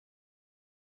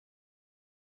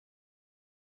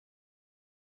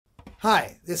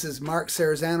Hi, this is Mark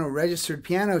Sarazano, registered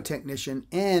piano technician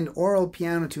and oral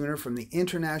piano tuner from the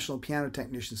International Piano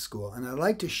Technician School. And I'd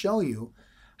like to show you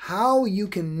how you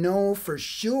can know for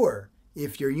sure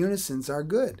if your unisons are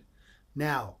good.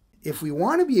 Now, if we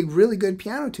want to be a really good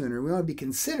piano tuner, we want to be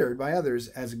considered by others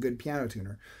as a good piano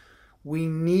tuner, we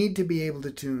need to be able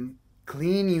to tune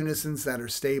clean unisons that are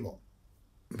stable.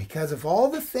 Because of all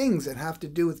the things that have to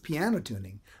do with piano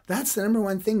tuning, that's the number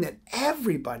one thing that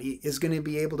everybody is going to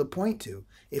be able to point to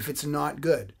if it's not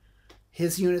good.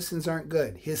 His unisons aren't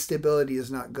good. His stability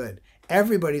is not good.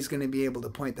 Everybody's going to be able to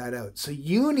point that out. So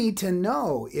you need to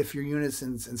know if your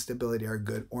unisons and stability are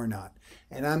good or not.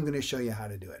 And I'm going to show you how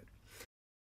to do it.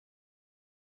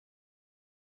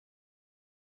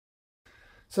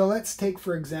 So let's take,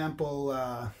 for example,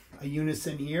 a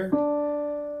unison here.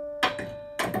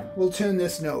 We'll tune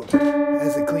this note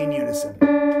as a clean unison.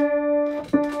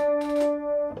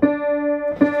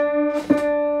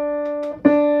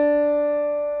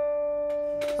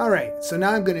 Alright, so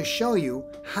now I'm going to show you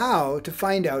how to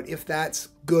find out if that's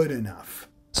good enough.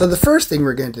 So the first thing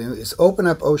we're going to do is open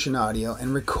up Ocean Audio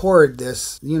and record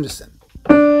this unison.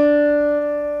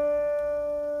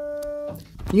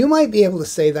 You might be able to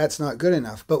say that's not good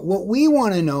enough, but what we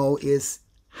want to know is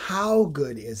how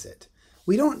good is it?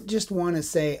 We don't just want to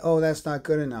say, oh, that's not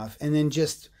good enough, and then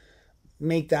just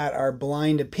make that our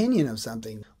blind opinion of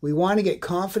something. We want to get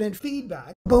confident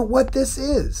feedback about what this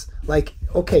is. Like,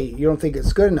 okay, you don't think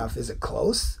it's good enough. Is it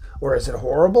close? Or is it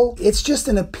horrible? It's just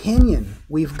an opinion.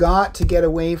 We've got to get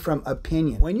away from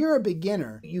opinion. When you're a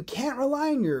beginner, you can't rely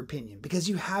on your opinion because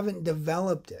you haven't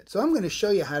developed it. So I'm going to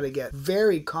show you how to get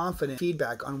very confident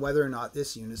feedback on whether or not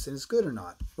this unison is good or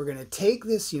not. We're going to take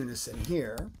this unison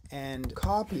here and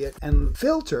copy it and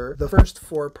filter the first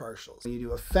four partials. You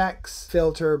do effects,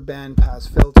 filter, band, pass,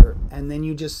 filter, and then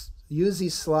you just use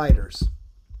these sliders.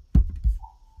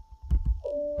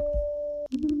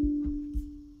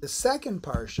 The second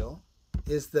partial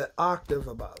is the octave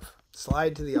above.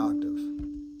 Slide to the octave.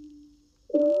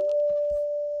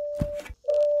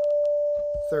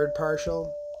 Third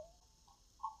partial.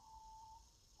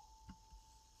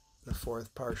 The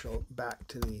fourth partial back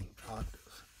to the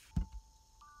octave.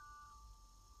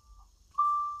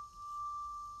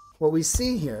 What we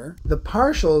see here, the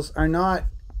partials are not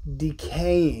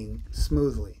decaying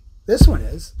smoothly. This one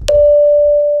is.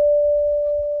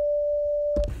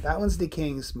 That one's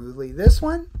decaying smoothly. This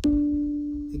one,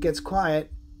 it gets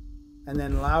quiet and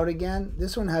then loud again.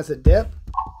 This one has a dip,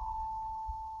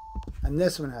 and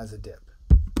this one has a dip.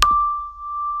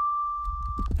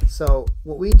 So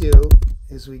what we do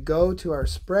is we go to our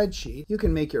spreadsheet. You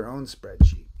can make your own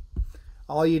spreadsheet.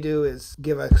 All you do is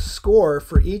give a score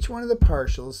for each one of the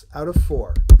partials out of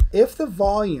 4. If the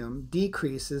volume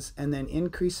decreases and then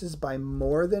increases by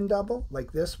more than double,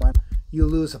 like this one, you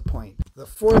lose a point. The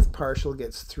fourth partial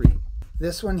gets 3.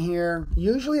 This one here,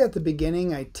 usually at the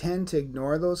beginning I tend to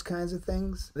ignore those kinds of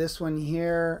things. This one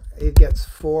here, it gets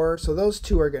 4. So those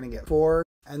two are going to get 4.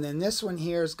 And then this one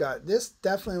here's got, this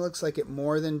definitely looks like it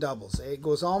more than doubles. It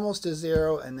goes almost to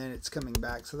 0 and then it's coming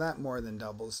back. So that more than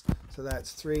doubles. So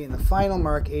that's 3. And the final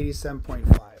mark,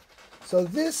 87.5. So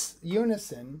this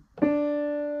unison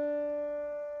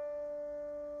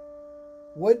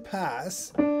would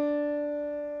pass.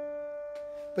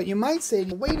 But you might say,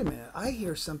 wait a minute, I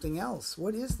hear something else.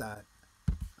 What is that?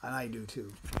 And I do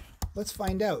too. Let's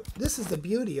find out. This is the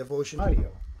beauty of Ocean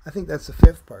Audio. I think that's the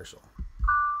 5th partial.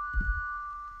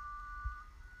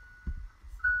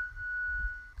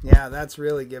 Yeah, that's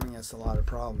really giving us a lot of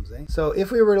problems, eh? So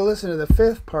if we were to listen to the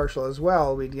 5th partial as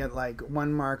well, we'd get like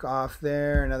 1 mark off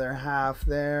there, another half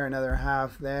there, another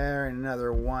half there, and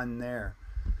another 1 there.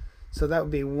 So that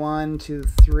would be 1, 2,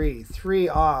 3. 3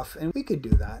 off, and we could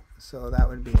do that. So that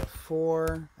would be a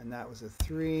 4, and that was a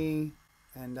 3,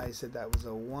 and I said that was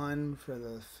a 1 for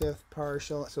the 5th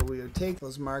partial. So we would take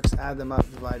those marks, add them up,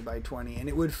 divide by 20, and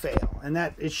it would fail. And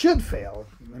that it should fail.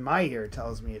 In my ear it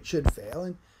tells me it should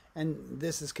fail, and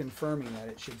this is confirming that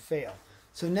it should fail.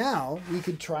 So now we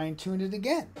could try and tune it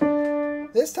again.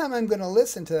 This time I'm going to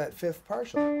listen to that 5th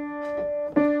partial.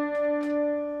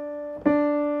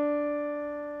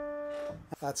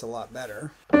 That's a lot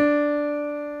better.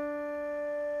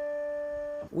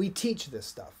 We teach this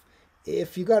stuff.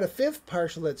 If you got a 5th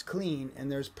partial that's clean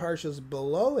and there's partials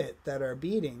below it that are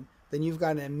beating, then you've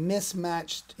got a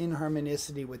mismatched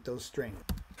inharmonicity with those strings.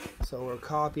 So we'll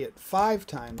copy it 5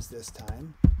 times this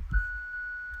time.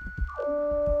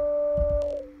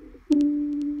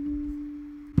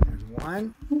 There's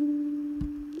 1.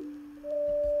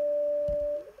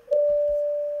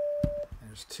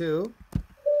 There's 2.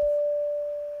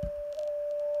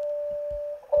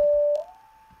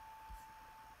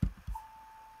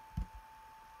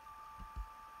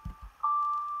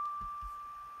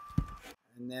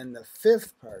 And then the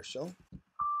fifth partial.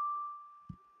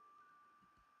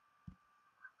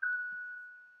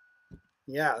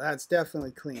 Yeah, that's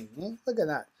definitely clean. Eh? Look at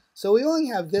that. So we only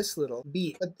have this little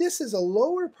beat, but this is a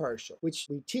lower partial, which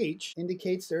we teach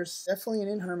indicates there's definitely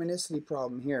an inharmonicity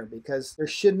problem here, because there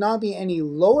should not be any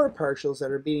lower partials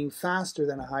that are beating faster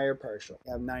than a higher partial.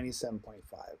 You have 97.5.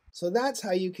 So that's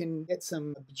how you can get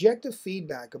some objective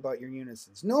feedback about your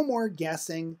unisons. No more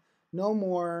guessing, no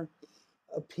more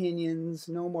opinions,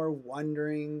 no more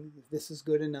wondering if this is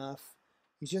good enough.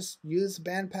 You just use the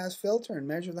bandpass filter and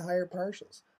measure the higher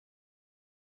partials.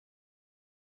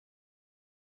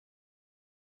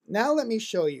 Now let me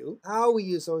show you how we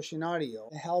use ocean audio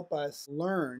to help us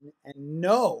learn and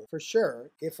know for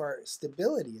sure if our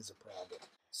stability is a problem.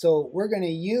 So we're going to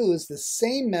use the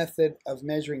same method of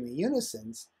measuring the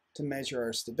unisons to measure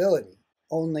our stability,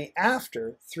 only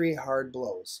after 3 hard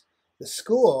blows. The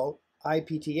school,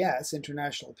 IPTS,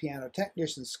 International Piano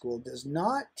Technician School, does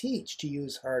not teach to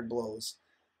use hard blows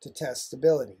to test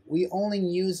stability. We only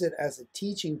use it as a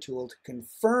teaching tool to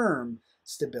confirm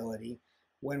stability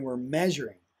when we're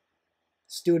measuring.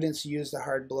 Students use the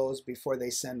hard blows before they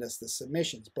send us the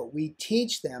submissions, but we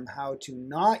teach them how to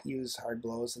not use hard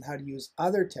blows and how to use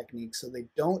other techniques so they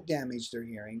don't damage their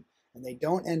hearing and they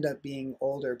don't end up being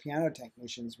older piano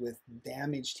technicians with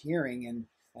damaged hearing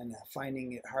and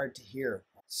finding it hard to hear.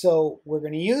 So we're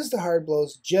going to use the hard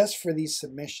blows just for these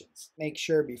submissions. Make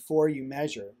sure before you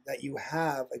measure that you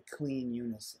have a clean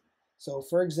unison. So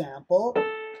for example,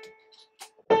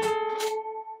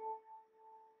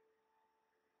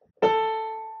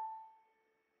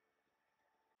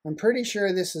 I'm pretty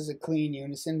sure this is a clean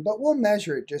unison, but we'll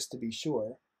measure it just to be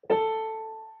sure.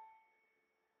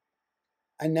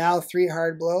 And now 3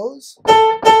 hard blows.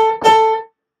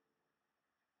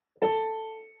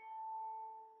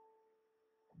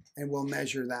 And we'll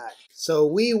measure that. So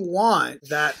we want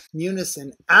that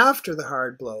unison after the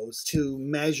hard blows to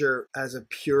measure as a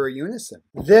pure unison.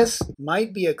 This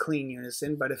might be a clean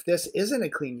unison, but if this isn't a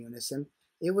clean unison,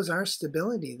 it was our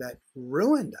stability that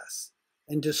ruined us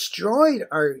and destroyed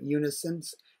our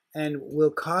unisons and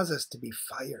will cause us to be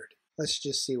fired. Let's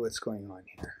just see what's going on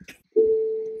here.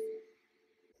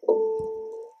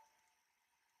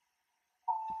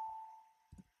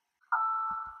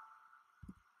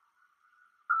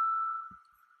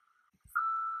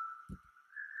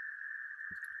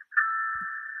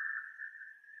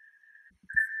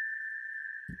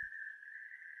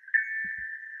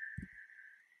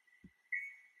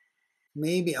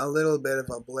 Maybe a little bit of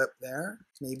a blip there,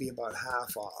 maybe about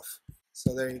half off.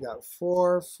 So there you got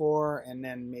 4, 4, and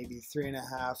then maybe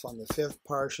 3.5 on the fifth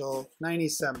partial,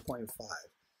 97.5.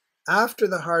 After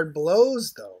the hard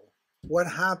blows though, what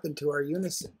happened to our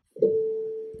unison?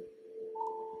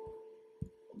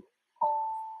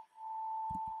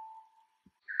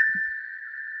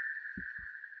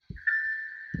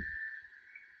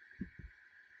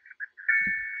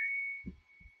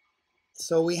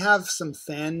 So we have some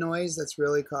fan noise that's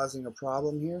really causing a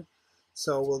problem here.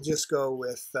 So we'll just go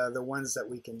with the ones that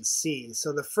we can see.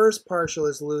 So the first partial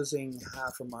is losing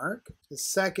half a mark. The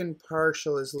second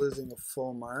partial is losing a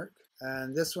full mark.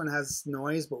 And this one has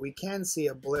noise, but we can see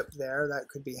a blip there. That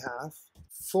could be half.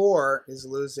 4 is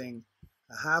losing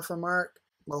a half a mark,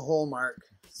 a whole mark.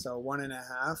 So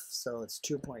 1.5, so it's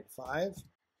 2.5.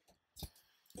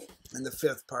 And the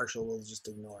fifth partial we'll just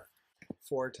ignore.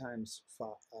 4 times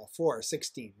 4,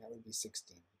 16. That would be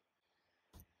 16.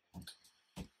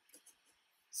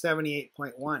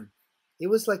 78.1. It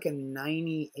was like a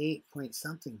 98 point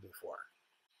something before.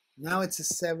 Now it's a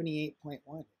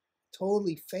 78.1.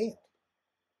 Totally failed.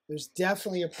 There's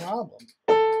definitely a problem.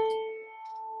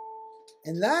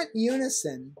 And that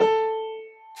unison,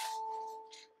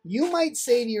 you might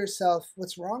say to yourself,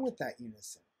 what's wrong with that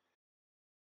unison?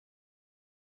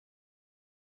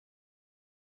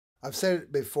 I've said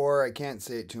it before, I can't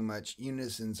say it too much.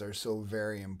 Unisons are so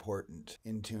very important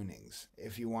in tunings.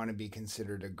 If you want to be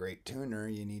considered a great tuner,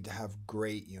 you need to have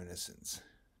great unisons.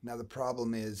 Now the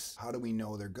problem is, how do we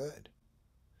know they're good?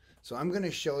 So I'm going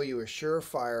to show you a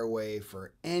surefire way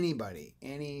for anybody,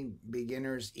 any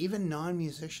beginners, even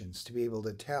non-musicians, to be able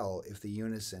to tell if the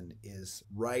unison is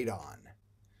right on.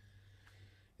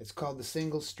 It's called the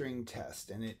single string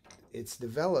test, and it's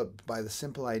developed by the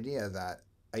simple idea that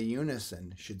a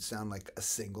unison should sound like a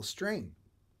single string.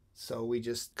 So we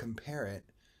just compare it,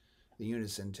 the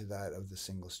unison, to that of the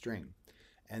single string.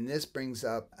 And this brings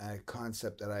up a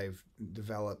concept that I've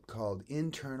developed called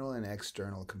internal and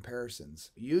external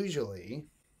comparisons. Usually,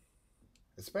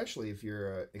 especially if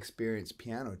you're an experienced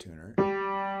piano tuner,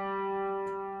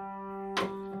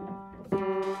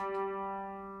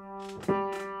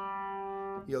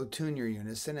 you'll you'll tune your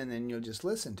unison, and then you'll just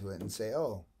listen to it and say,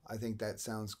 oh, I think that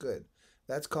sounds good.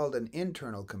 That's called an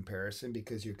internal comparison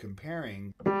because you're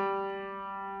comparing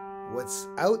what's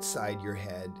outside your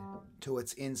head to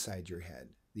what's inside your head.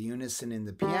 The unison in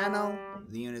the piano,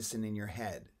 the unison in your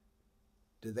head.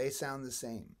 Do they sound the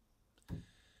same?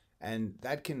 And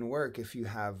that can work if you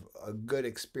have a good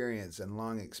experience and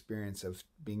long experience of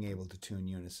being able to tune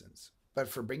unisons. But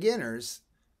for beginners,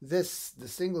 the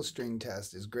single string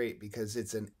test is great because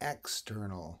it's an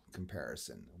external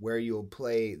comparison where you'll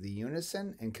play the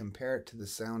unison and compare it to the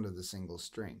sound of the single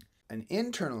string. An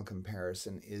internal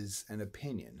comparison is an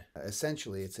opinion.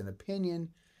 Essentially, it's an opinion,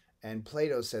 and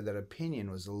Plato said that opinion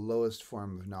was the lowest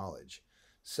form of knowledge.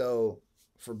 So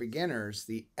for beginners,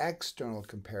 the external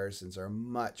comparisons are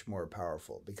much more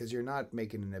powerful because you're not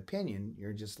making an opinion,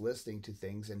 you're just listening to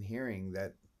things and hearing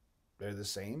that they're the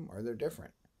same or they're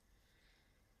different.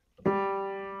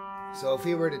 So if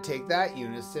we were to take that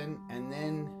unison and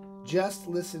then just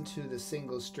listen to the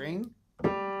single string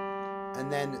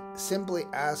and then simply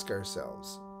ask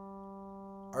ourselves,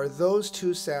 are those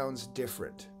two sounds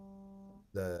different?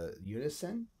 The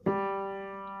unison,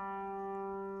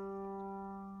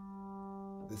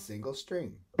 the single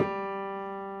string.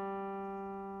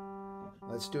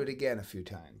 Let's do it again a few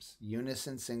times.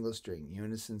 Unison, single string,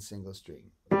 unison, single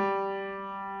string.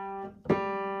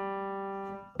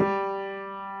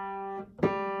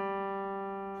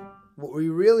 What we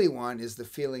really want is the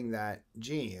feeling that,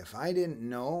 gee, if I didn't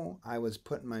know I was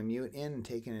putting my mute in and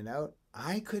taking it out,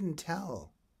 I couldn't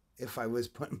tell if I was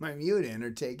putting my mute in or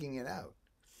taking it out.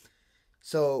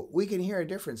 So we can hear a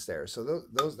difference there. So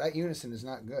that unison is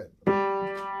not good.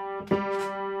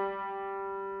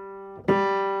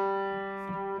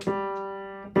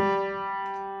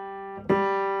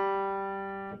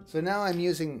 So now I'm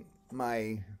using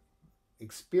my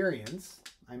experience.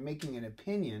 I'm making an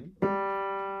opinion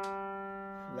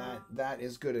that that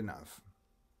is good enough.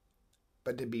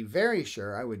 But to be very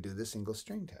sure, I would do the single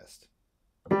string test.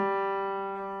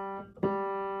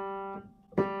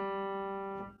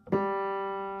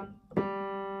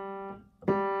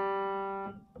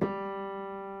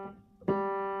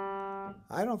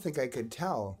 I don't think I could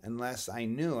tell unless I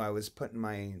knew I was putting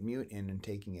my mute in and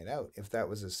taking it out, if that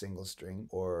was a single string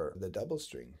or the double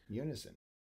string unison.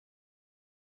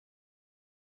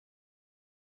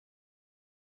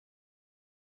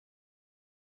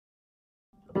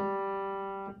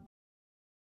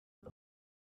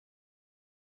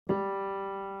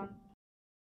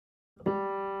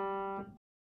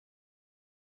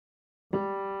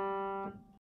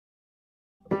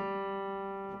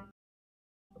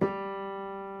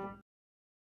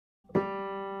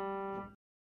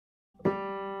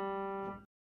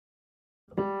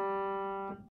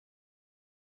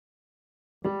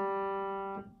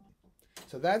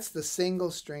 So that's the single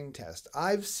string test.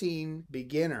 I've seen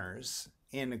beginners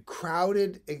in a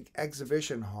crowded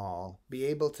exhibition hall be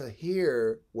able to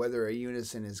hear whether a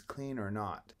unison is clean or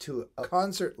not to a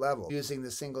concert level using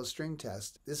the single string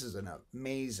test. This is an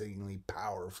amazingly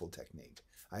powerful technique.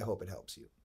 I hope it helps you.